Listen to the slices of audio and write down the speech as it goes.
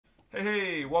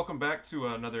Hey, welcome back to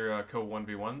another Co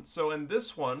 1v1. So in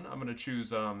this one, I'm going to choose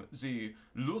the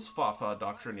Luftwaffe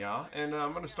Doctrine, yeah, and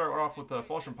I'm going to start off with the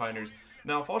Fallschirm Pioneers.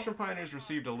 Now, Fallschirm Pioneers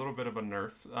received a little bit of a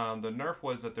nerf. The nerf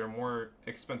was that they're more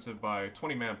expensive by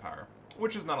 20 manpower,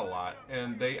 which is not a lot,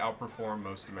 and they outperform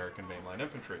most American mainline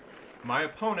infantry. My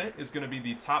opponent is going to be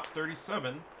the top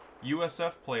 37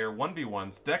 USF player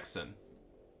 1v1's Dexon.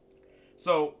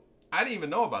 So I didn't even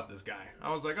know about this guy.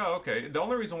 I was like, oh, okay. The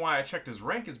only reason why I checked his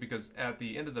rank is because at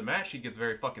the end of the match, he gets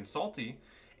very fucking salty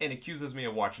and accuses me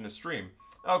of watching his stream.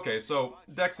 Okay, so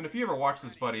Dexon, if you ever watch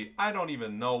this, buddy, I don't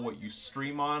even know what you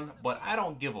stream on, but I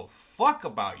don't give a fuck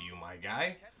about you, my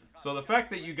guy. So the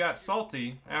fact that you got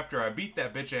salty after I beat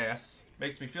that bitch ass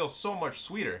makes me feel so much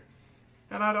sweeter.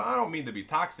 And I don't mean to be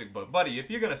toxic, but buddy, if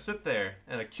you're gonna sit there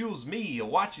and accuse me of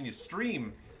watching your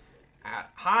stream,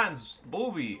 Hans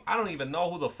Booby, I don't even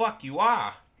know who the fuck you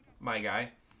are, my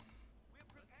guy.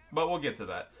 But we'll get to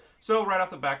that. So right off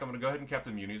the back, I'm going to go ahead and cap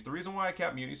the munis. The reason why I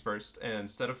cap munis first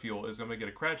instead of fuel is I'm going to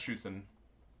get a Kratschützen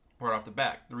right off the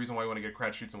back. The reason why you want to get a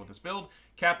Kratschützen with this build,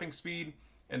 capping speed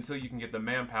until you can get the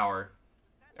manpower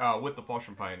with the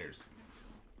Fallschirm Pioneers.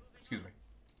 Excuse me.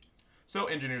 So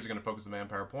engineers are going to focus the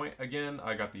manpower point. Again,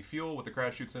 I got the fuel with the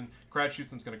Kratschützen.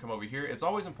 Kratschützen's going to come over here. It's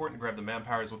always important to grab the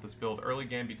manpowers with this build early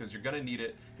game because you're going to need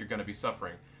it. You're going to be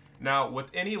suffering. Now, with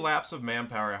any lapse of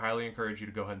manpower, I highly encourage you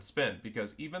to go ahead and spin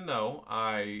because even though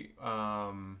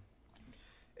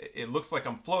it looks like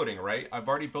I'm floating, right? I've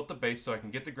already built the base so I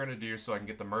can get the Grenadier so I can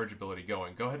get the merge ability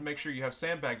going. Go ahead and make sure you have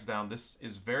sandbags down. This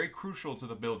is very crucial to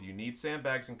the build. You need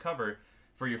sandbags and cover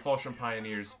for your Fallschirm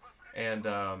Pioneers and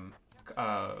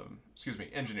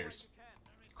engineers.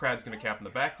 Krad's going to cap in the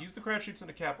back. Use the Kratschützen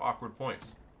to cap awkward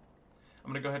points.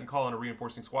 I'm going to go ahead and call in a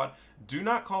reinforcing squad. Do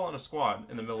not call in a squad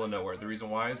in the middle of nowhere. The reason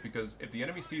why is because if the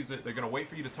enemy sees it, they're going to wait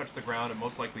for you to touch the ground and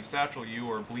most likely satchel you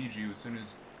or bleed you as soon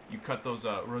as you cut those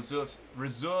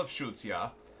reserve shoots, yeah?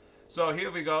 So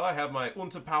here we go. I have my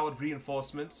unterpowered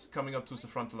reinforcements coming up to the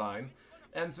front line.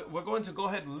 And we're going to go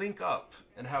ahead and link up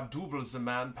and have double the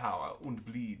manpower and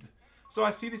bleed. So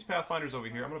I see these Pathfinders over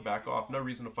here. I'm going to back off. No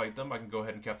reason to fight them. I can go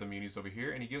ahead and cap the munis over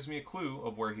here. And he gives me a clue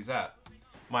of where he's at.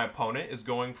 My opponent is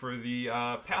going for the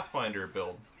Pathfinder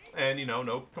build. And, you know,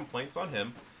 no complaints on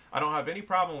him. I don't have any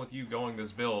problem with you going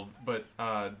this build. But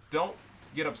don't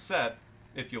get upset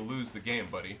if you lose the game,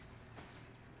 buddy.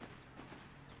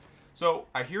 So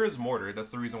I hear his mortar. That's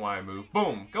the reason why I move.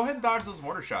 Boom. Go ahead and dodge those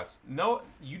mortar shots. No,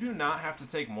 you do not have to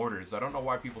take mortars. I don't know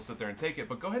why people sit there and take it,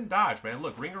 but go ahead and dodge, man.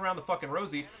 Look, ring around the fucking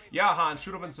Rosie. Yeah, Han,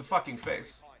 shoot him in the fucking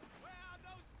face.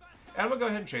 And I'm going to go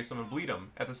ahead and chase him and bleed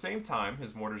him. At the same time,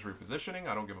 his mortar's repositioning.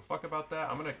 I don't give a fuck about that.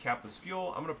 I'm going to cap this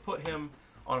fuel. I'm going to put him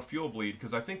on a fuel bleed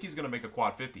because I think he's going to make a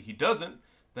quad 50. He doesn't,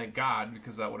 thank God,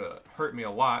 because that would have hurt me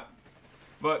a lot.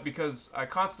 But because I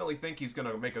constantly think he's going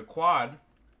to make a quad,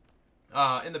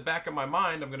 in the back of my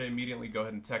mind, I'm going to immediately go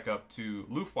ahead and tech up to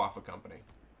Luftwaffe Company.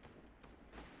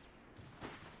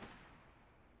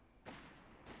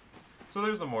 So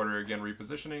there's the mortar again,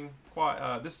 repositioning.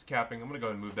 This is capping. I'm going to go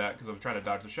ahead and move that because I was trying to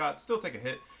dodge the shot. Still take a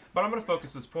hit, but I'm going to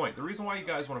focus this point. The reason why you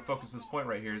guys want to focus this point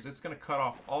right here is it's going to cut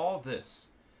off all this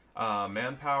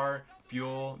manpower,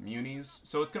 fuel, munis.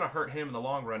 So it's going to hurt him in the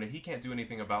long run, and he can't do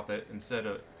anything about that instead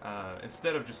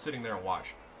of just sitting there and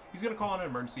watch. He's going to call in an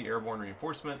emergency airborne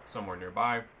reinforcement somewhere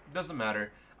nearby. Doesn't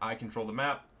matter. I control the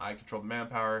map. I control the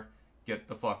manpower. Get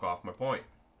the fuck off my point.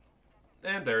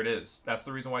 And there it is. That's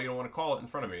the reason why you don't want to call it in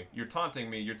front of me. You're taunting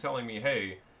me. You're telling me,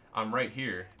 hey, I'm right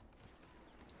here.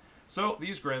 So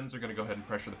these Grins are going to go ahead and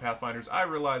pressure the Pathfinders. I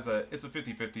realize that it's a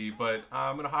 50-50, but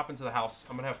I'm going to hop into the house.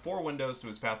 I'm going to have 4 windows to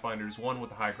his Pathfinders, 1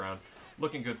 with the high ground.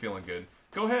 Looking good, feeling good.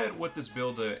 Go ahead with this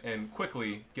build and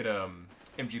quickly get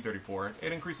MG34.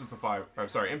 It increases the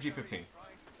MG15.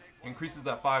 Increases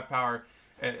that 5 power,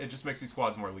 and it just makes these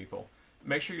squads more lethal.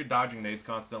 Make sure you're dodging nades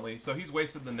constantly. So he's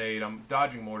wasted the nade. I'm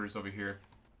dodging mortars over here.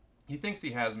 He thinks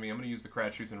he has me. I'm going to use the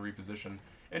Kratschützen and reposition.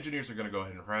 Engineers are going to go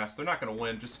ahead and harass. They're not going to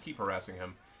win. Just keep harassing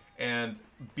him. And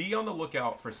be on the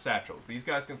lookout for satchels. These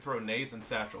guys can throw nades and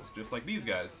satchels, just like these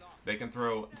guys. They can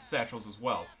throw satchels as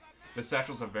well. The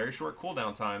satchels have very short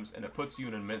cooldown times, and it puts you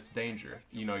in immense danger.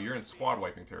 You know, you're in squad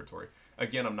wiping territory.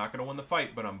 Again, I'm not going to win the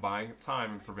fight, but I'm buying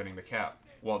time and preventing the cap.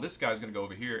 While this guy's going to go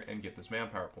over here and get this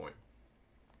manpower point.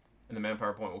 And the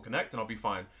manpower point will connect, and I'll be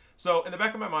fine. So, in the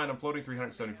back of my mind, I'm floating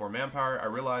 374 manpower. I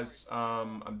realize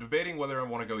I'm debating whether I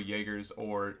want to go Jaegers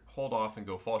or hold off and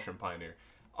go Fallschirm Pioneer.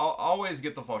 I'll always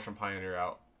get the Fallschirm Pioneer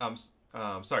out.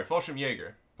 Sorry, Fallschirm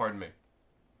Jaeger. Pardon me.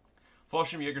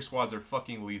 Fallschirm Jaeger squads are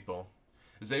fucking lethal.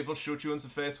 They will shoot you in the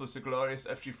face with the glorious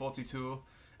FG-42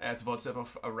 at whatever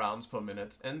rounds per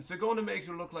minute. And they're going to make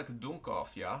you look like a Dunkov,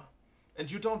 yeah? And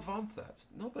you don't want that.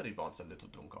 Nobody wants a little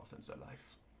Dunkov in their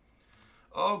life.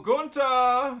 Oh,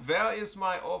 Gunther! Where is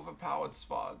my overpowered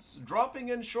swords? Dropping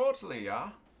in shortly,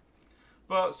 yeah?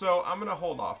 But, so, I'm going to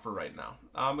hold off for right now.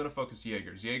 I'm going to focus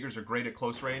Jaegers. Jaegers are great at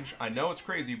close range. I know it's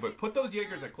crazy, but put those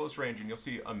Jaegers at close range and you'll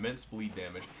see immense bleed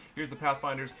damage. Here's the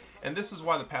Pathfinders, and this is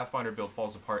why the Pathfinder build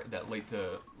falls apart that mid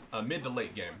to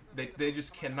late game. They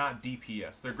just cannot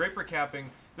DPS. They're great for capping.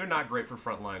 They're not great for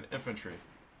frontline infantry.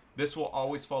 This will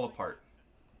always fall apart.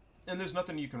 And there's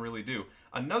nothing you can really do.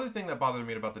 Another thing that bothered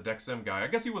me about the Dexim guy, I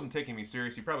guess he wasn't taking me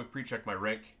serious. He probably pre-checked my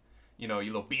rank. You know,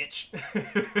 you little bitch.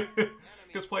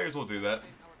 Because players will do that.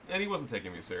 And he wasn't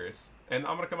taking me serious. And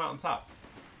I'm going to come out on top.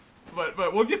 But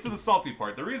we'll get to the salty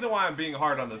part. The reason why I'm being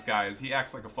hard on this guy is he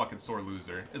acts like a fucking sore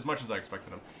loser. As much as I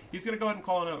expected him. He's going to go ahead and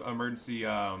call in an emergency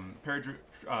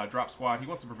drop squad. He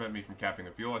wants to prevent me from capping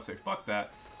the fuel. I say, fuck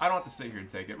that. I don't have to sit here and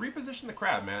take it. Reposition the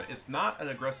crab, man. It's not an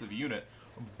aggressive unit.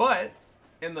 But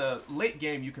in the late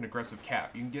game, you can aggressive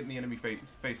cap. You can get in the enemy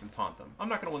face and taunt them. I'm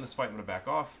not going to win this fight. I'm going to back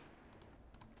off.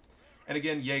 And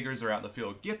again, Jaegers are out in the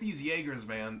field. Get these Jaegers,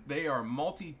 man. They are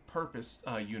multi-purpose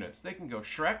units. They can go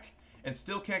Shrek and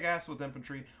still kick ass with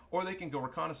infantry, or they can go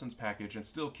reconnaissance package and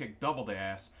still kick double the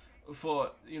ass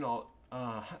for, you know,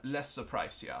 less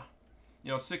surprise, yeah. You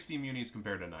know, 60 munis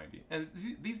compared to 90. And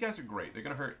these guys are great. They're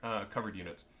going to hurt covered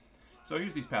units. So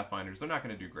here's these Pathfinders. They're not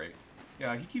going to do great.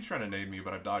 Yeah, he keeps trying to nade me,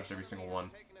 but I've dodged every single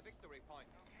one.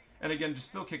 And again, just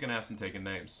still kicking ass and taking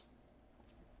names.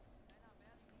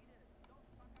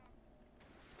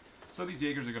 So these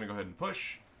Jaegers are going to go ahead and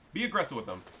push. Be aggressive with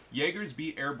them. Jaegers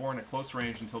be airborne at close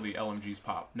range until the LMGs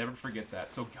pop. Never forget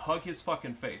that. So hug his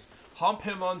fucking face. Hump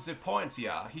him on the point,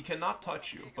 yeah. He cannot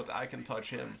touch you, but I can touch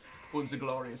him. On the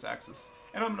glorious axis.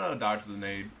 And I'm going to dodge the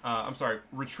nade. I'm sorry,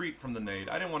 retreat from the nade.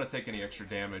 I didn't want to take any extra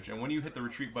damage. And when you hit the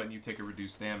retreat button, you take a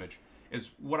reduced damage. Is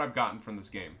what I've gotten from this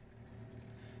game.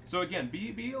 So again,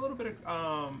 be a little bit,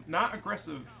 not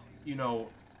aggressive, you know,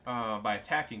 by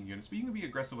attacking units, but you can be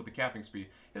aggressive with the capping speed.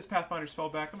 His Pathfinders fell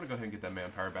back. I'm going to go ahead and get that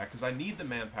manpower back, because I need the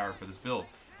manpower for this build.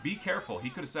 Be careful. He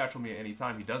could have satcheled me at any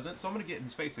time. He doesn't, so I'm going to get in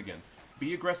his face again.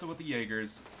 Be aggressive with the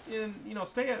Jaegers, and, you know,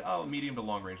 stay at medium to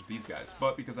long range with these guys.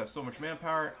 But because I have so much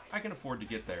manpower, I can afford to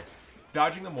get there.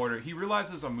 Dodging the mortar. He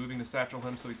realizes I'm moving to satchel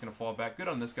him, so he's going to fall back. Good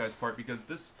on this guy's part, because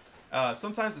this,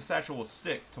 sometimes the satchel will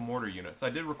stick to mortar units. I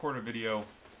did record a video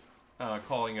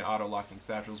calling it auto-locking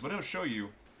satchels, but it'll show you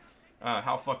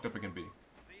how fucked up it can be.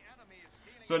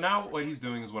 So now what he's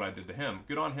doing is what I did to him.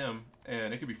 Good on him,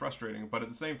 and it can be frustrating, but at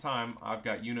the same time, I've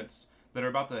got units that are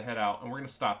about to head out, and we're going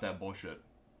to stop that bullshit.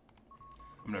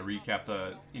 I'm going to recap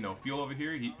the, you know, fuel over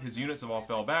here. His units have all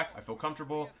fell back. I feel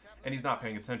comfortable, and he's not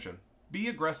paying attention. Be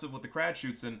aggressive with the crad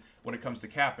shoots in when it comes to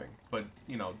capping, but,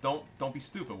 you know, don't be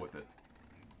stupid with it.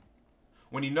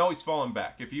 When you know he's falling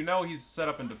back. If you know he's set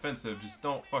up in defensive, just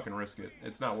don't fucking risk it.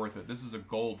 It's not worth it. This is a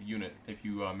gold unit if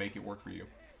you make it work for you.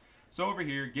 So over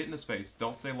here, get in his face.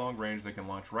 Don't stay long range. They can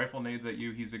launch rifle nades at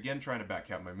you. He's again trying to back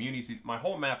cap my munis. My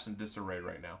whole map's in disarray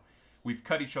right now. We've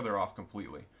cut each other off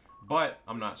completely. But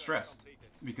I'm not stressed,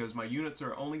 because my units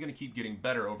are only going to keep getting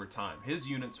better over time. His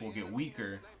units will get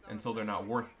weaker until they're not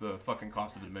worth the fucking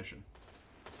cost of admission.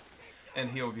 And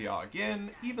here we are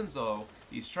again. Even though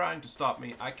he's trying to stop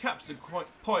me, I capped the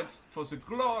point for the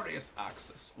glorious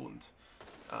axis and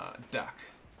Dak.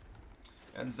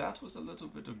 And that was a little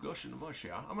bit of gush and mush,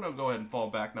 yeah. I'm going to go ahead and fall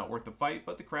back, not worth the fight,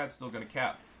 but the Krad's still going to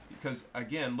cap. Because,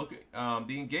 again, look,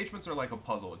 the engagements are like a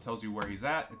puzzle. It tells you where he's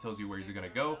at, it tells you where he's going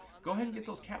to go. Go ahead and get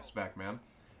those caps back, man.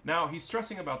 Now, he's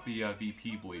stressing about the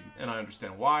VP bleed, and I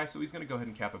understand why, so he's going to go ahead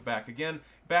and cap it back. Again,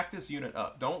 back this unit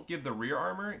up. Don't give the rear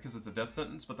armor, because it's a death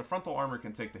sentence, but the frontal armor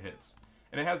can take the hits.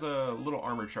 And it has a little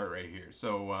armor chart right here.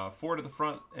 So, 4 to the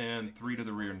front and 3 to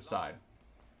the rear and side.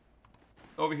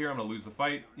 Over here, I'm going to lose the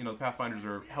fight. You know, the Pathfinders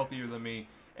are healthier than me,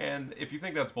 and if you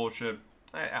think that's bullshit,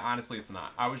 honestly, it's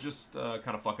not. I was just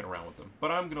kind of fucking around with him. But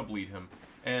I'm going to bleed him,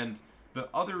 and the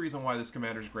other reason why this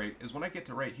commander is great is when I get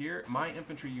to right here, my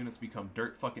infantry units become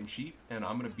dirt fucking cheap, and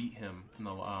I'm going to beat him in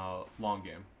the long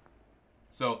game.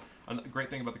 So, a great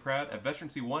thing about the Krad, at Veteran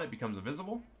C1, it becomes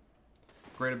invisible.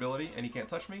 Great ability, and he can't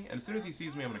touch me. And as soon as he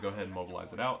sees me, I'm going to go ahead and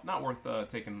mobilize it out. Not worth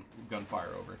taking gunfire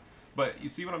over. But you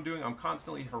see what I'm doing? I'm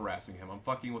constantly harassing him. I'm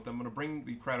fucking with him. I'm going to bring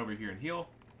the Krad over here and heal.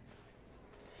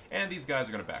 And these guys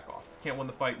are going to back off. Can't win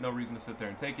the fight. No reason to sit there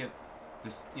and take it.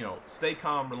 Just, you know, stay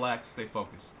calm, relax, stay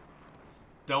focused.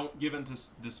 Don't give in to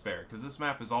despair, because this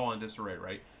map is all in disarray,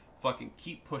 right? Fucking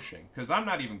keep pushing, because I'm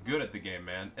not even good at the game,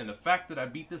 man. And the fact that I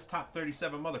beat this top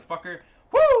 37 motherfucker,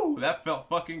 woo! That felt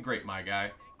fucking great, my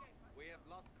guy.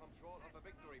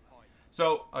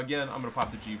 So, again, I'm going to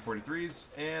pop the G43s,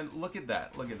 and look at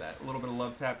that, a little bit of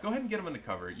love tap. Go ahead and get them into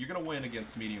cover. You're going to win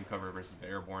against medium cover versus the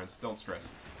airborns. Don't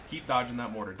stress. Keep dodging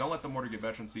that mortar. Don't let the mortar get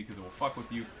veterancy because it will fuck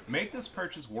with you. Make this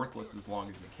purchase worthless as long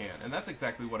as you can, and that's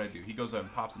exactly what I do. He goes up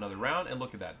and pops another round, and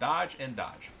look at that. Dodge and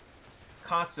dodge.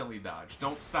 Constantly dodge.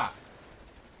 Don't stop.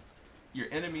 Your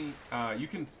enemy, you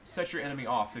can set your enemy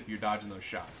off if you're dodging those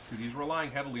shots because he's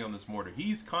relying heavily on this mortar.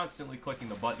 He's constantly clicking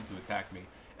the button to attack me.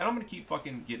 And I'm going to keep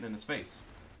fucking getting in his face.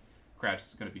 Crash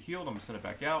is going to be healed. I'm going to send it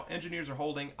back out. Engineers are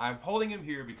holding. I'm holding him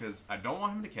here because I don't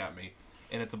want him to cap me.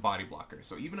 And it's a body blocker.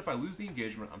 So even if I lose the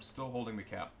engagement, I'm still holding the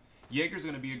cap. Jaeger's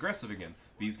going to be aggressive again.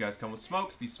 These guys come with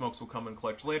smokes. These smokes will come and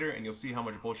clutch later. And you'll see how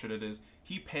much bullshit it is.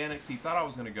 He panics. He thought I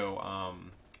was going to go,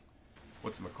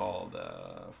 what's it called?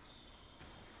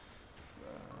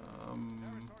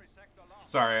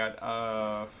 Sorry,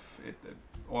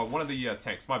 well, one of the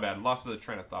tanks. My bad. Lost the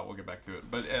train of thought. We'll get back to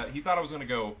it. But he thought I was going to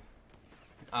go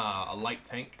a light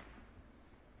tank.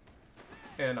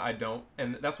 And I don't.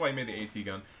 And that's why he made the AT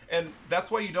gun. And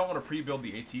that's why you don't want to pre-build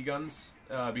the AT guns.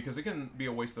 Because it can be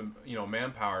a waste of,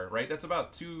 manpower, right? That's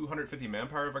about 250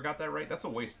 manpower if I got that right. That's a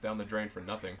waste down the drain for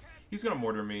nothing. He's going to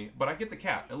mortar me. But I get the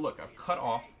cap. And look, I've cut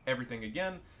off everything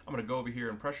again. I'm going to go over here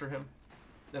and pressure him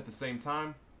at the same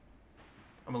time.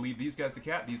 I'm going to leave these guys to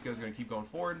cap. These guys are going to keep going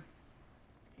forward.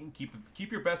 And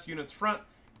keep your best units front.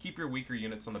 Keep your weaker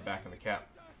units on the back of the cap.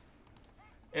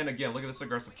 And again, look at this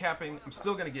aggressive capping. I'm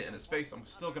still going to get in his face. I'm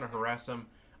still going to harass him.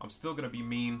 I'm still going to be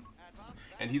mean.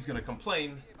 And he's going to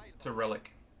complain to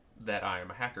Relic that I am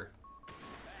a hacker.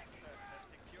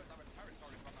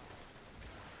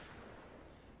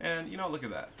 And, look at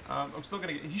that. I'm still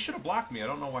going to get... He should have blocked me. I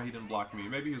don't know why he didn't block me.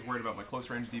 Maybe he was worried about my close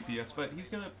range DPS, but he's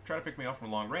going to try to pick me off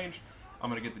from long range. I'm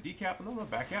going to get the decap, and then I'm going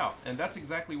to back out. And that's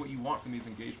exactly what you want from these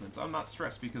engagements. I'm not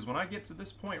stressed, because when I get to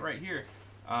this point right here,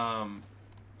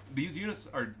 these units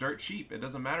are dirt cheap. It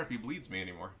doesn't matter if he bleeds me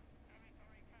anymore.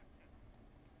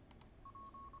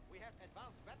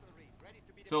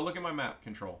 So look at my map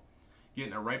control.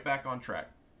 Getting it right back on track.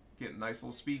 Getting nice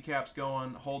little speed caps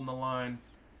going, holding the line.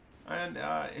 And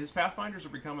his Pathfinders are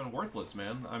becoming worthless,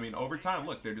 man. I mean, over time,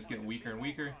 look, they're just getting weaker and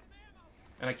weaker.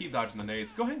 And I keep dodging the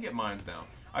nades. Go ahead and get mines down.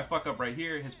 I fuck up right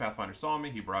here. His Pathfinder saw me.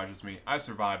 He barrages me. I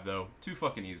survived, though. Too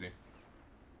fucking easy.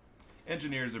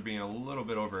 Engineers are being a little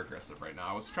bit over-aggressive right now.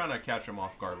 I was trying to catch them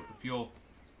off guard with the fuel.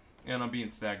 And I'm being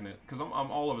stagnant. Because I'm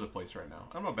all over the place right now.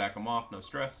 I'm going to back them off. No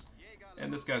stress.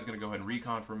 And this guy's going to go ahead and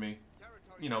recon for me.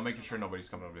 Making sure nobody's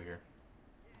coming over here.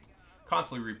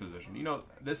 Constantly reposition.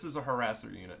 This is a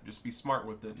harasser unit. Just be smart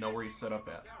with it. Know where he's set up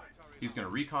at. He's going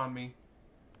to recon me.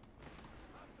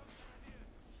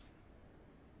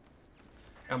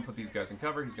 I'm going to put these guys in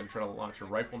cover. He's going to try to launch a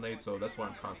rifle nade, so that's why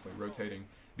I'm constantly rotating.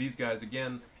 These guys,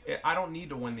 again, I don't need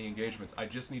to win the engagements. I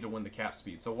just need to win the cap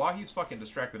speed. So while he's fucking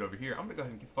distracted over here, I'm going to go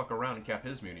ahead and fuck around and cap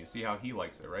his munis. See how he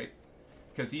likes it, right?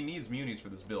 Because he needs munis for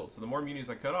this build. So the more munis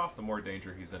I cut off, the more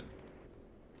danger he's in.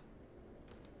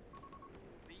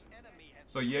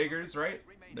 So Jaegers, right?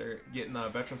 They're getting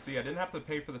veterancy. I didn't have to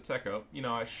pay for the tech up.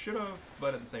 I should have,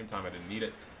 but at the same time, I didn't need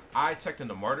it. I teched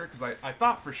into Martyr because I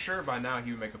thought for sure by now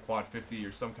he would make a quad 50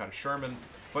 or some kind of Sherman.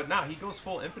 But now he goes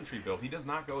full infantry build. He does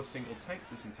not go a single tank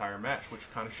this entire match, which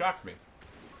kind of shocked me.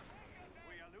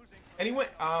 Anyway,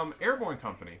 Airborne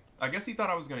Company. I guess he thought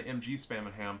I was going to MG spam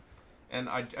and ham. And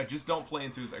I just don't play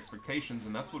into his expectations,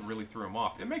 and that's what really threw him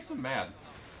off. It makes him mad.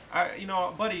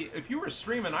 Buddy, if you were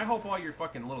streaming, I hope all your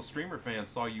fucking little streamer fans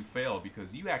saw you fail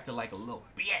because you acted like a little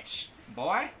bitch,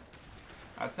 boy.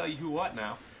 I'll tell you what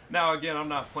now. Now, again, I'm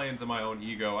not playing to my own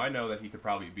ego. I know that he could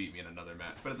probably beat me in another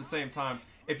match. But at the same time,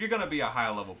 if you're going to be a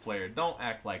high-level player, don't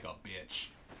act like a bitch.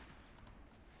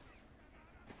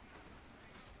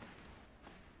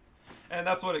 And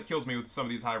that's what it kills me with some of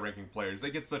these high-ranking players. They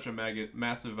get such a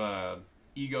massive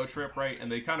ego trip, right?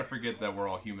 And they kind of forget that we're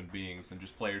all human beings and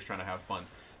just players trying to have fun.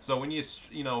 So when you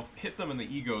hit them in the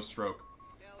ego stroke,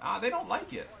 they don't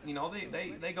like it.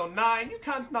 They go, nah, you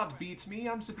can't not beat me.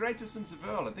 I'm the greatest in the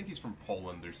world. I think he's from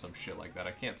Poland or some shit like that.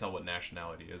 I can't tell what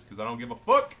nationality he is because I don't give a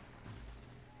fuck.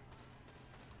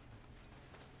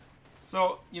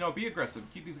 So, be aggressive.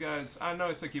 Keep these guys... I know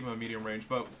I said keep him at medium range,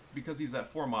 but because he's at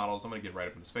 4 models, I'm going to get right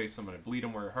up in his face. I'm going to bleed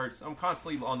him where it hurts. I'm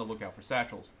constantly on the lookout for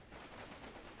satchels.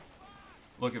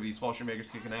 Look at these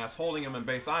Fallschirmjägers kicking ass, holding him in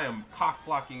base. I am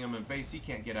cock-blocking him in base. He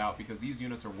can't get out because these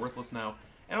units are worthless now.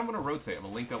 And I'm going to rotate. I'm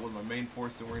going to link up with my main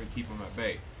force, and we're going to keep him at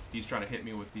bay. He's trying to hit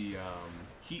me with the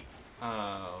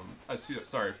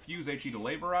fuse HE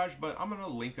delay barrage, but I'm going to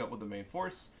link up with the main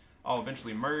force. I'll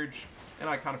eventually merge, and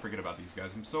I kind of forget about these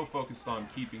guys. I'm so focused on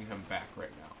keeping him back right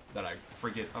now that I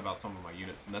forget about some of my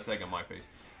units, and that's egg on my face.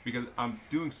 because I'm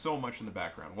doing so much in the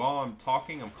background. While I'm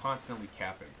talking, I'm constantly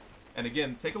capping. And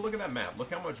again, take a look at that map.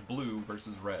 Look how much blue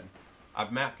versus red.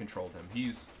 I've map controlled him.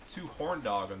 He's too horn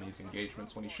dog on these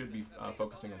engagements when he should be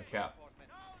focusing on the cap.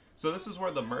 So this is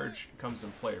where the merge comes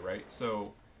in play, right?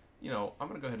 So, you know, I'm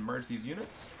going to go ahead and merge these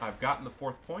units. I've gotten the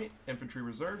 4th point. Infantry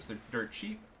reserves, they're dirt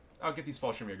cheap. I'll get these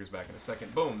Fallschirmjägers back in a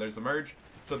second. Boom, there's the merge.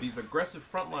 So these aggressive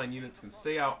frontline units can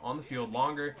stay out on the field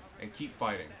longer and keep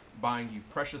fighting, buying you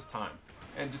precious time.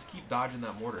 And just keep dodging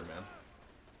that mortar, man.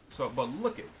 So, but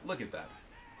look at that.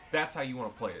 That's how you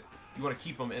want to play it. You want to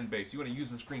keep them in base. You want to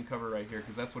use this green cover right here,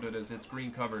 because that's what it is. It's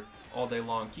green cover all day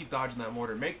long. Keep dodging that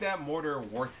mortar. Make that mortar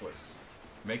worthless.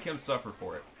 Make him suffer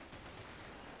for it.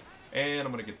 And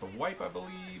I'm going to get the wipe, I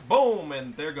believe. Boom!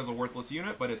 And there goes a worthless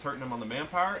unit, but it's hurting him on the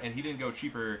manpower. And he didn't go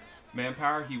cheaper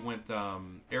manpower. He went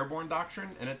airborne doctrine,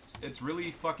 and it's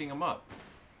really fucking him up.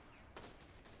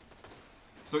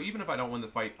 So even if I don't win the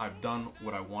fight, I've done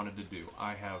what I wanted to do.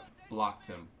 I have blocked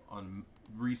him on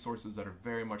resources that are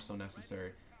very much so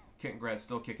necessary. Kittengrad's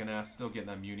still kicking ass, still getting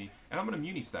that muni. And I'm going to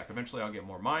muni stack. Eventually I'll get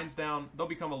more mines down. They'll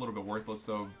become a little bit worthless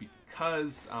though,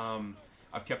 because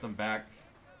I've kept them back.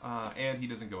 And he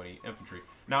doesn't go any infantry.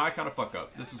 Now I kind of fuck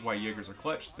up. This is why Jaegers are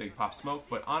clutch. They pop smoke.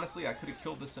 But honestly, I could have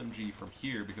killed this MG from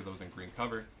here because I was in green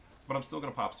cover. But I'm still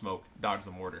going to pop smoke, dodge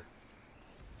the mortar.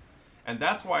 And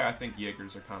that's why I think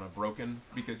Jaegers are kind of broken.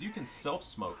 Because you can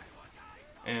self-smoke.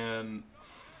 And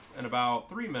in about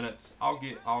 3 minutes, I'll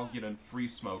get a free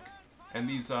smoke. And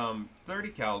these 30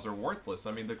 cals are worthless.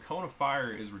 I mean, the cone of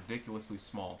fire is ridiculously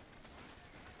small.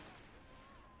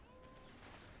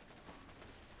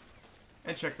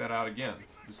 And check that out again.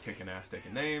 Just kicking ass,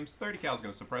 taking names. 30 cal is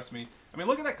going to suppress me. I mean,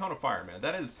 look at that cone of fire, man.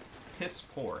 That is piss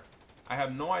poor. I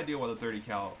have no idea why the 30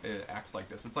 cal acts like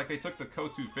this. It's like they took the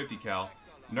KO2 50 cal,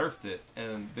 nerfed it,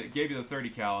 and they gave you the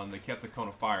 30 cal, and they kept the cone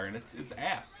of fire. And it's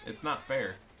ass. It's not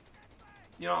fair.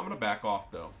 You know, I'm going to back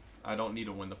off, though. I don't need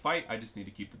to win the fight. I just need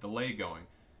to keep the delay going.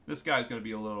 This guy's going to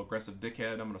be a little aggressive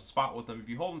dickhead. I'm going to spot with him. If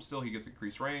you hold him still, he gets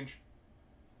increased range.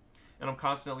 And I'm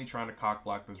constantly trying to cock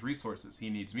block those resources. He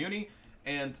needs muni.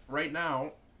 And right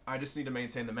now, I just need to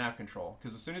maintain the map control.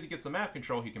 Because as soon as he gets the map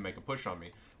control, he can make a push on me.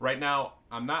 Right now,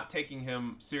 I'm not taking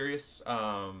him serious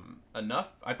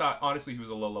enough. I thought, honestly, he was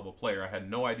a low-level player. I had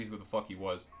no idea who the fuck he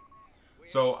was.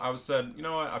 So I said, you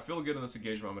know what, I feel good in this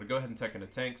engagement. I'm going to go ahead and tech into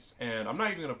tanks. And I'm not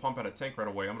even going to pump out a tank right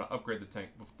away. I'm going to upgrade the tank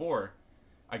before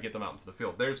I get them out into the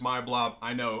field. There's my blob.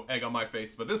 I know, egg on my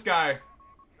face. But this guy,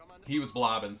 he was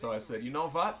blobbing. So I said, you know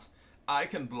what? I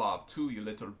can blob too, you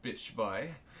little bitch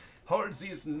boy. Hold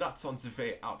these nuts on the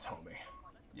way out, homie.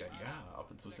 Yeah, up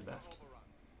and to the left.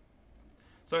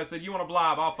 So I said, you want to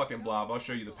blob? I'll fucking blob. I'll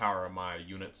show you the power of my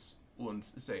units. And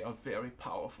they are very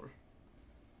powerful.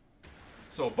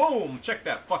 So, boom! Check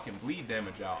that fucking bleed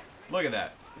damage out. Look at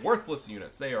that. Worthless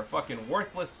units. They are fucking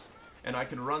worthless. And I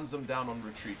can run them down on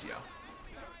retreat, yeah.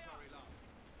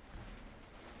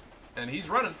 And he's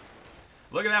running.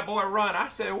 Look at that boy run. I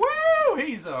said, woo!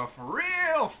 He's a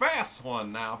real fast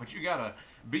one now. But you gotta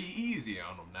be easy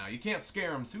on him now. You can't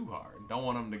scare him too hard. Don't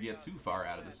want him to get too far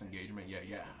out of this engagement.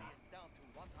 Yeah.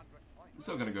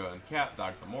 Still gonna go ahead and cap,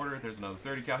 dodge the mortar. There's another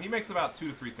 30 cal. He makes about 2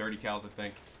 to 3 30 cals, I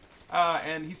think.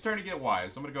 And he's starting to get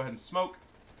wise. So I'm gonna go ahead and smoke.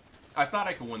 I thought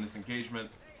I could win this engagement.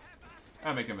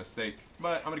 I make a mistake.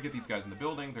 But I'm gonna get these guys in the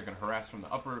building. They're gonna harass from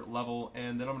the upper level.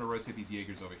 And then I'm gonna rotate these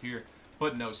Jaegers over here.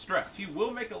 But no stress. He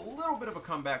will make a little bit of a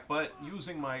comeback, but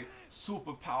using my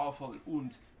super powerful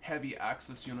and heavy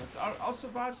access units, I'll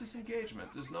survive this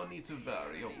engagement. There's no need to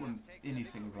vary or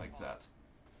anything like that.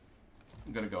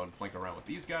 I'm gonna go and flank around with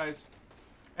these guys.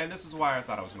 And this is why I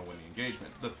thought I was going to win the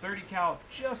engagement. The 30 cal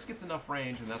just gets enough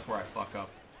range, and that's where I fuck up.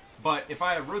 But if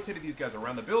I had rotated these guys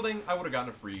around the building, I would have gotten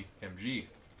a free MG.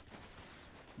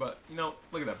 But, you know,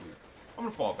 look at that bleed. I'm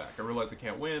going to fall back. I realize I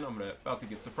can't win. I'm about to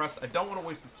get suppressed. I don't want to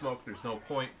waste the smoke. There's no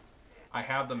point. I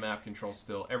have the map control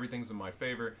still. Everything's in my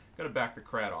favor. Going to back the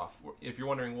Crad off. If you're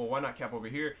wondering, well, why not cap over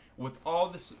here? With all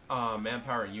this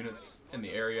manpower and units in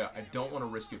the area, I don't want to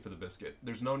risk it for the biscuit.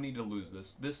 There's no need to lose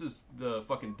this. This is the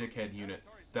fucking dickhead unit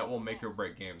that will make or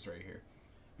break games right here.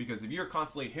 Because if you're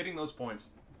constantly hitting those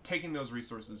points, taking those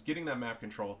resources, getting that map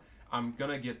control, I'm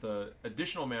going to get the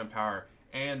additional manpower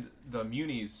and the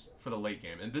munis for the late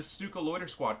game. And this Stuka Loiter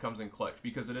squad comes in clutch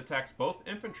because it attacks both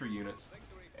infantry units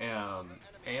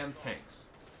and tanks.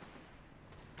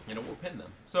 And it will pin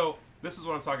them. So this is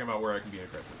what I'm talking about where I can be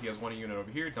aggressive. He has one unit over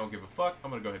here. Don't give a fuck. I'm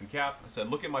going to go ahead and cap. I said,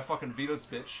 look at my fucking Vitos,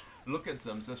 bitch. Look at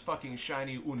them. They're fucking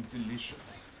shiny and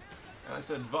delicious. And I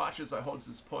said, watch as I hold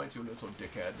this point, you little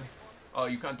dickhead. Oh,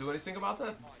 you can't do anything about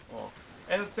that? Well,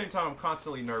 and at the same time, I'm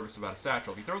constantly nervous about a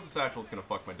satchel. If he throws a satchel, it's going to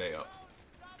fuck my day up.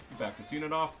 Back this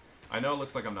unit off. I know it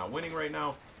looks like I'm not winning right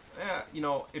now. You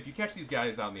know, if you catch these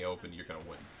guys out in the open, you're going to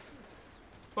win.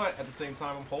 But at the same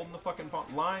time, I'm holding the fucking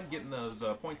line, getting those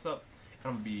points up. And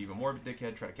I'm going to be even more of a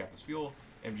dickhead, try to cap this fuel.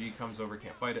 MG comes over,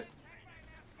 can't fight it.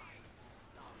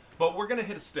 But we're going to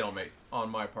hit a stalemate on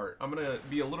my part. I'm going to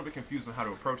be a little bit confused on how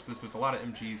to approach this. There's a lot of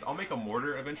MGs. I'll make a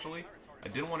mortar eventually. I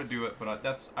didn't want to do it, but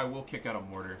I will kick out a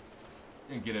mortar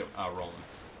and get it rolling.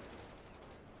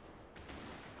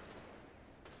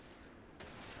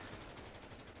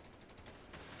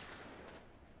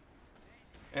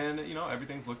 And, you know,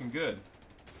 everything's looking good.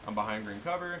 I'm behind green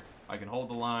cover. I can hold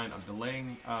the line. I'm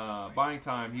delaying, buying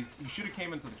time. He should have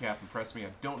came into the cap and pressed me. I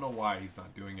don't know why he's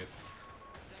not doing it.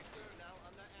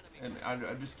 And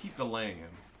I just keep delaying him.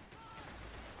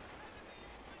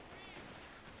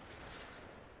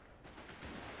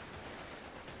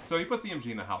 So he puts the MG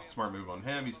in the house. Smart move on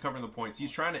him. He's covering the points. He's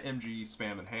trying to MG,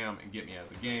 spam, and ham and get me out of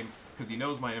the game because he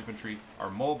knows my infantry are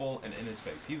mobile and in his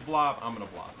face. He's blob. I'm going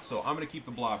to blob. So I'm going to keep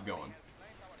the blob going.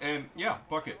 And yeah,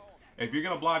 fuck it. If you're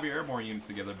going to blob your airborne units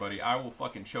together, buddy, I will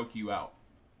fucking choke you out.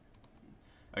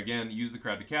 Again, use the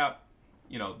crowd to cap.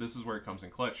 You know, this is where it comes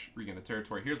in clutch. Regain the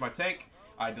territory. Here's my tank.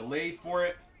 I delayed for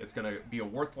it. It's going to be a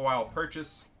worthwhile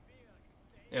purchase.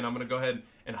 And I'm going to go ahead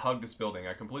and hug this building.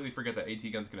 I completely forget that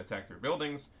AT guns can attack through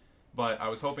buildings. But I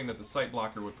was hoping that the sight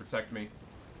blocker would protect me.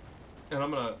 And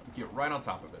I'm going to get right on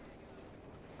top of it.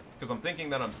 Because I'm thinking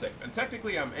that I'm safe. And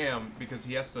technically I am, because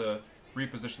he has to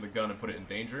reposition the gun and put it in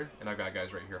danger. And I've got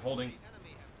guys right here holding.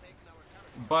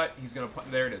 But he's going to...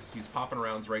 There it is. He's popping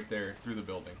rounds right there through the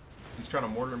building. He's trying to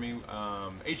mortar me.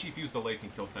 HE Fuse Delay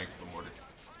can kill tanks with a mortar.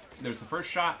 There's the first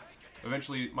shot.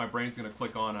 Eventually, my brain's going to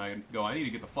click on. I go, I need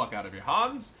to get the fuck out of here.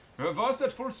 Hans, reverse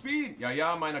at full speed. Ja,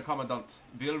 ja, meine Kommandant.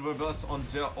 Will reverse on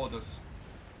their orders.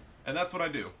 And that's what I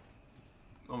do.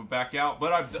 I'm going to back out.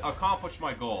 But I've accomplished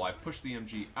my goal. I've pushed the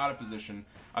MG out of position.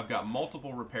 I've got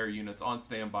multiple repair units on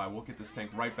standby. We'll get this tank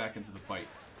right back into the fight.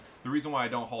 The reason why I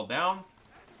don't haul down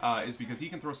is because he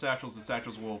can throw satchels. The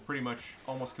satchels will pretty much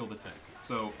almost kill the tank.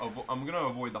 So I'm going to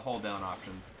avoid the haul down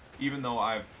options, even though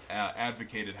I've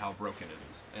advocated how broken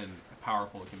it is and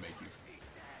powerful it can make you.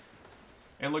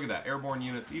 And look at that, airborne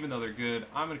units, even though they're good,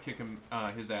 I'm going to kick him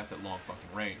his ass at long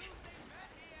fucking range.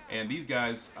 And these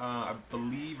guys, I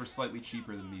believe, are slightly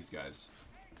cheaper than these guys.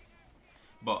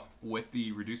 But with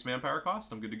the reduced manpower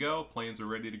cost, I'm good to go. Planes are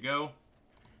ready to go.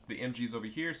 The MG's over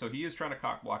here, so he is trying to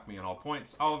cock block me on all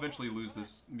points. I'll eventually lose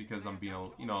this because I'm being,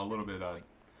 a little bit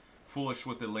foolish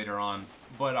with it later on.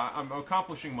 But I'm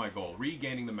accomplishing my goal,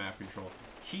 regaining the map control.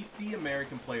 Keep the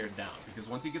American player down, because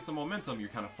once he gets the momentum, you're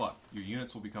kind of fucked. Your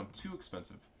units will become too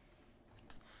expensive.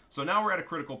 So now we're at a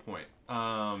critical point.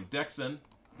 Dexon,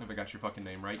 if I got your fucking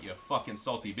name right, you fucking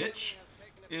salty bitch,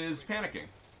 is panicking.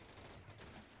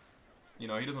 You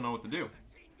know, he doesn't know what to do.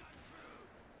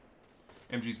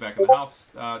 MG's back in the house,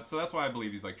 so that's why I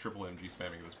believe he's like triple MG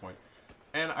spamming at this point.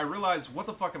 And I realized, what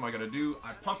the fuck am I gonna do?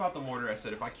 I pump out the mortar. I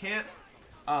said, if I can't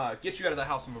get you out of the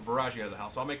house, I'm gonna barrage you out of the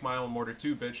house. I'll make my own mortar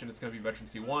too, bitch, and it's gonna be Veteran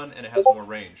C1, and it has more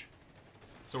range.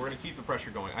 So we're gonna keep the pressure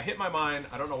going. I hit my mine.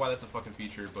 I don't know why that's a fucking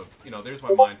feature, but, there's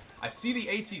my mine. I see the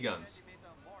AT guns.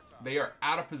 They are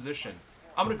out of position.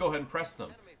 I'm gonna go ahead and press them.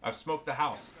 I've smoked the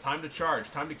house. Time to charge.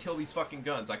 Time to kill these fucking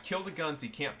guns. I kill the guns. He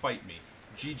can't fight me.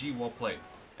 GG, well played.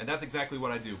 And that's exactly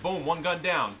what I do. Boom, one gun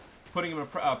down. Putting him in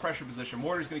a pressure position.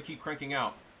 Mortar's gonna keep cranking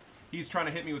out. He's trying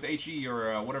to hit me with HE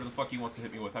or whatever the fuck he wants to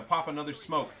hit me with. I pop another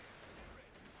smoke.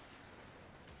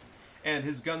 And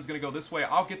his gun's gonna go this way.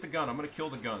 I'll get the gun. I'm gonna kill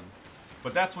the gun.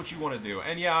 But that's what you want to do.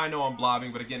 And yeah, I know I'm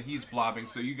blobbing, but again, he's blobbing,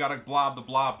 so you gotta blob the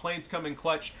blob. Planes come in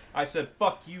clutch. I said,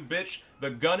 fuck you, bitch.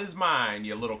 The gun is mine,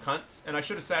 you little cunt. And I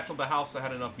should have satcheled the house. I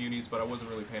had enough munis, but I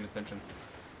wasn't really paying attention.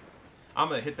 I'm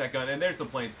gonna hit that gun, and there's the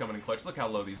planes coming in clutch. Look how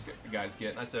low these guys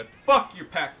get. And I said, fuck your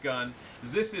pack gun.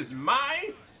 This is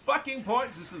my fucking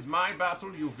points. This is my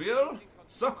battle, you will.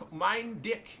 Suck mine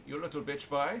dick, you little bitch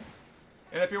boy.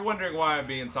 And if you're wondering why I'm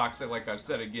being toxic, like I've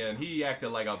said again, he acted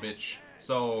like a bitch.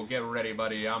 So get ready,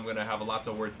 buddy. I'm gonna have lots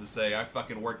of words to say. I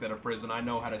fucking worked at a prison. I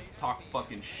know how to talk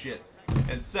fucking shit.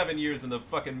 And 7 years in the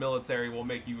fucking military will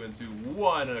make you into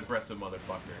one aggressive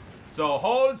motherfucker. So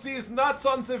hold these nuts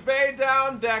on the way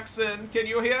down, Dexon. Can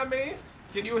you hear me?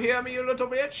 Can you hear me, you little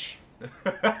bitch?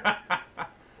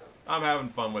 I'm having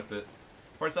fun with it.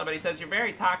 Or somebody says, you're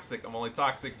very toxic. I'm only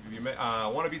toxic if you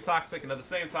want to be toxic, and at the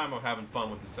same time, I'm having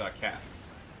fun with this cast.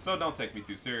 So don't take me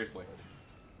too seriously.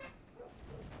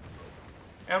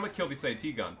 And I'm gonna kill this AT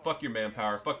gun. Fuck your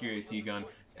manpower, fuck your AT gun,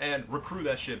 and recruit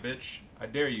that shit, bitch. I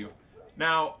dare you.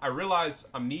 Now, I realize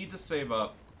I need to save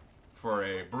up for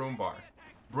a Broom Bar.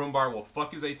 Broom Bar will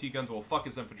fuck his AT guns, will fuck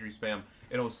his infantry spam, and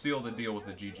it'll seal the deal with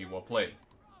the GG well played.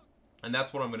 And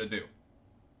that's what I'm going to do.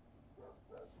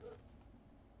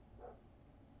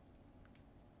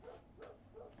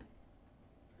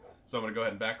 So I'm going to go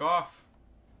ahead and back off.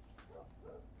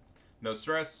 No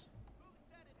stress.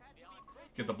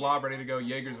 Get the blob ready to go.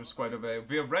 Jaegers are quite away.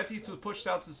 We are ready to push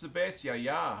out to the base. Yeah,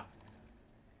 yeah.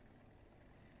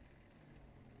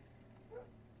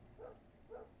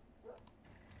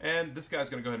 And this guy's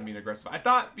going to go ahead and be aggressive. I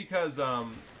thought because,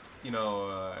 you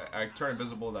know, I turn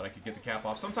invisible that I could get the cap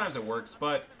off. Sometimes it works,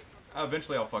 but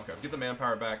eventually I'll fuck up. Get the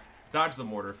manpower back. Dodge the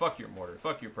mortar. Fuck your mortar.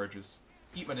 Fuck your purchase.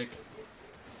 Eat my dick.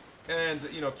 And,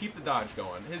 you know, keep the dodge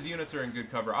going. His units are in good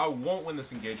cover. I won't win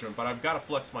this engagement, but I've got to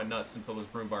flex my nuts until this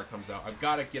broom bar comes out. I've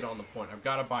got to get on the point. I've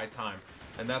got to buy time.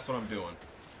 And that's what I'm doing.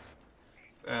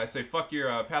 I say, fuck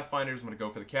your Pathfinders. I'm going to go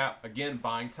for the cap. Again,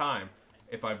 buying time.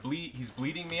 If I bleed, he's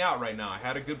bleeding me out right now. I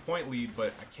had a good point lead,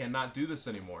 but I cannot do this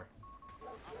anymore.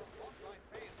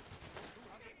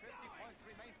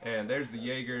 And there's the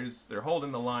Jaegers. They're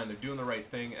holding the line. They're doing the right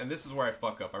thing. And this is where I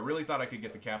fuck up. I really thought I could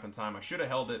get the cap in time. I should have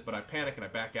held it, but I panic and I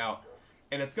back out.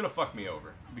 And it's going to fuck me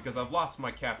over because I've lost my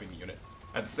capping unit.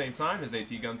 At the same time, his AT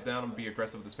gun's down. I'm going to be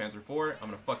aggressive with this Panzer IV. I'm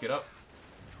going to fuck it up.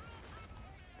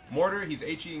 Mortar, he's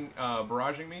HEing,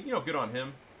 barraging me. You know, good on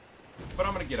him. But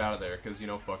I'm going to get out of there because, you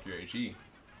know, fuck your HE.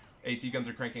 AT guns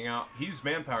are cranking out. He's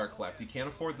manpower clept. He can't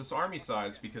afford this army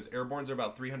size because airbornes are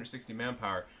about 360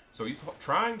 manpower. So he's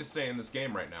trying to stay in this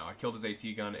game right now. I killed his AT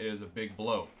gun. It is a big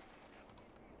blow.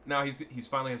 Now he's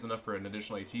finally has enough for an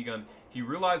additional AT gun. He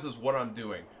realizes what I'm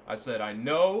doing. I said, I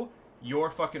know your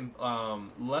fucking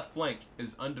left flank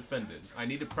is undefended. I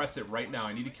need to press it right now.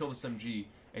 I need to kill this MG.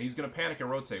 And he's going to panic and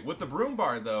rotate. With the broom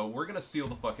bar, though, we're going to seal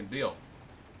the fucking deal.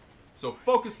 So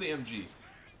focus the MG.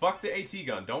 Fuck the AT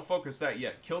gun. Don't focus that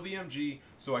yet. Kill the MG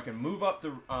so I can move up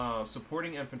the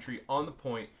supporting infantry on the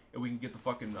point and we can get the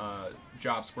fucking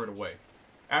job squared away.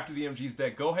 After the MG's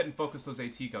dead, go ahead and focus those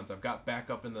AT guns. I've got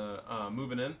backup in the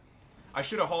moving in. I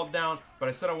should have hauled down, but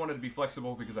I said I wanted to be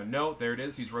flexible because I know, there it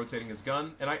is, he's rotating his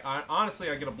gun. And I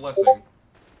honestly, I get a blessing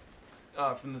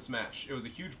from this match. It was a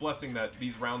huge blessing that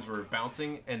these rounds were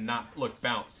bouncing and not, look,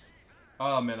 bounce.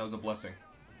 Oh man, that was a blessing.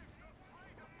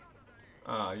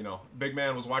 You know, big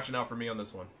man was watching out for me on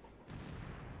this one.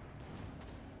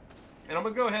 And I'm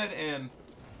going to go ahead and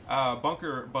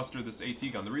bunker buster this AT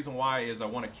gun. The reason why is I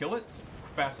want to kill it as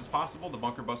fast as possible. The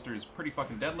bunker buster is pretty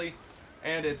fucking deadly.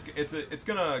 And it's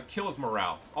going to kill his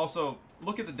morale. Also,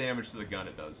 look at the damage to the gun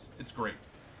it does. It's great.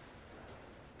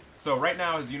 So right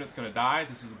now his unit's going to die.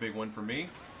 This is a big win for me.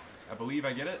 I believe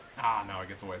I get it. Ah, no, it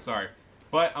gets away. Sorry.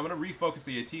 But I'm going to refocus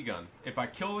the AT gun. If I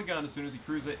kill the gun as soon as he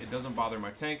crews it, it doesn't bother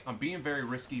my tank. I'm being very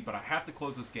risky, but I have to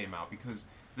close this game out because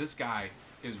this guy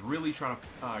is really trying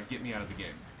to get me out of the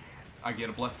game. I get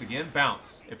a blessed again.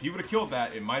 Bounce. If he would have killed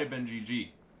that, it might have been GG.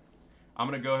 I'm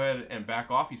going to go ahead and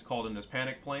back off. He's called in his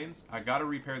panic planes. I got to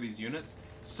repair these units.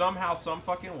 Somehow, some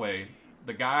fucking way,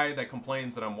 the guy that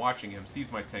complains that I'm watching him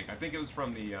sees my tank. I think it was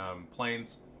from the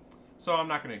planes. So I'm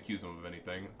not going to accuse him of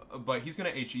anything. But he's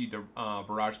going to HE to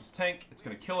barrage this tank. It's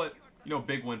going to kill it. You know,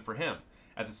 big win for him.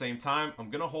 At the same time, I'm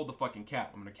going to hold the fucking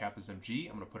cap. I'm going to cap his MG.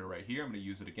 I'm going to put it right here. I'm going to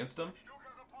use it against him.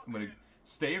 I'm going to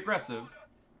stay aggressive.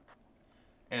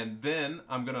 And then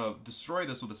I'm going to destroy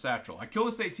this with a satchel. I kill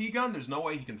this AT gun. There's no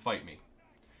way he can fight me.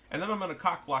 And then I'm going to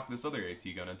cock block this other AT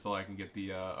gun until I can get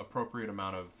the appropriate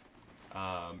amount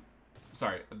of...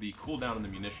 the cooldown in the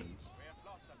munitions.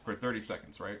 For 30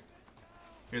 seconds, right?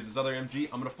 Here's this other MG.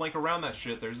 I'm going to flank around that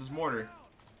shit. There's his mortar.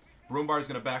 Broom bar is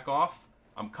going to back off.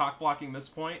 I'm cock blocking this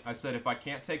point. I said if I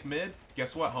can't take mid,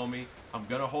 guess what, homie? I'm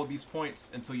going to hold these points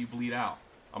until you bleed out.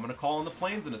 I'm going to call in the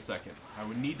planes in a second. I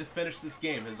would need to finish this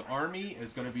game. His army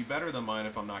is going to be better than mine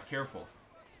if I'm not careful.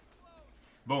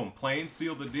 Boom. Planes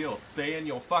seal the deal. Stay in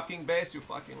your fucking base, you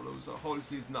fucking loser. Hold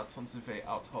these nuts on the way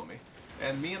out, homie.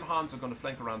 And me and Hans are going to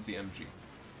flank around the MG. And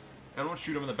I'm going to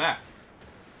shoot him in the back.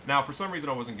 Now, for some reason,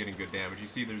 I wasn't getting good damage. You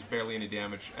see, there's barely any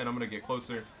damage, and I'm going to get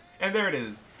closer. And there it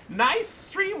is. Nice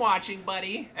stream watching,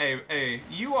 buddy. Hey,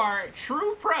 you are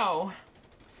true pro.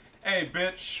 Hey,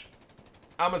 bitch.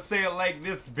 I'm going to say it like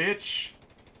this, bitch.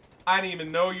 I didn't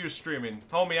even know you're streaming.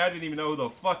 Homie, I didn't even know who the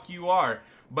fuck you are.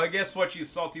 But guess what, you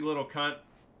salty little cunt?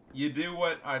 You do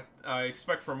what I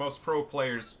expect from most pro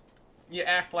players. You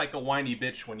act like a whiny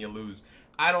bitch when you lose.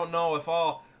 I don't know if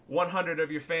all 100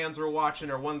 of your fans were watching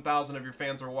or 1,000 of your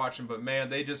fans were watching, but man,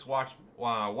 they just watch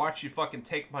you fucking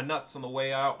take my nuts on the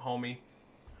way out, homie.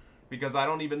 Because I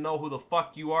don't even know who the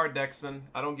fuck you are, Dexon.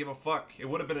 I don't give a fuck. It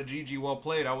would have been a GG well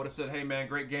played. I would have said, hey man,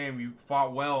 great game. You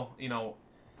fought well. You know,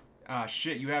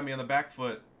 shit, you had me on the back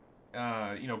foot.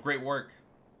 You know, great work.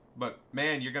 But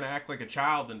man, you're gonna act like a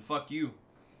child, then fuck you.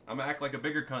 I'm gonna act like a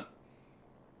bigger cunt.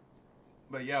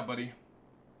 But yeah, buddy.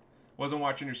 Wasn't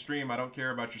watching your stream. I don't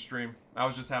care about your stream. I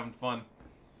was just having fun.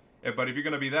 Yeah, but if you're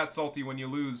going to be that salty when you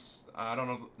lose, I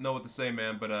don't know what to say,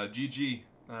 man. But GG.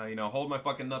 You know, hold my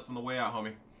fucking nuts on the way out,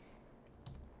 homie.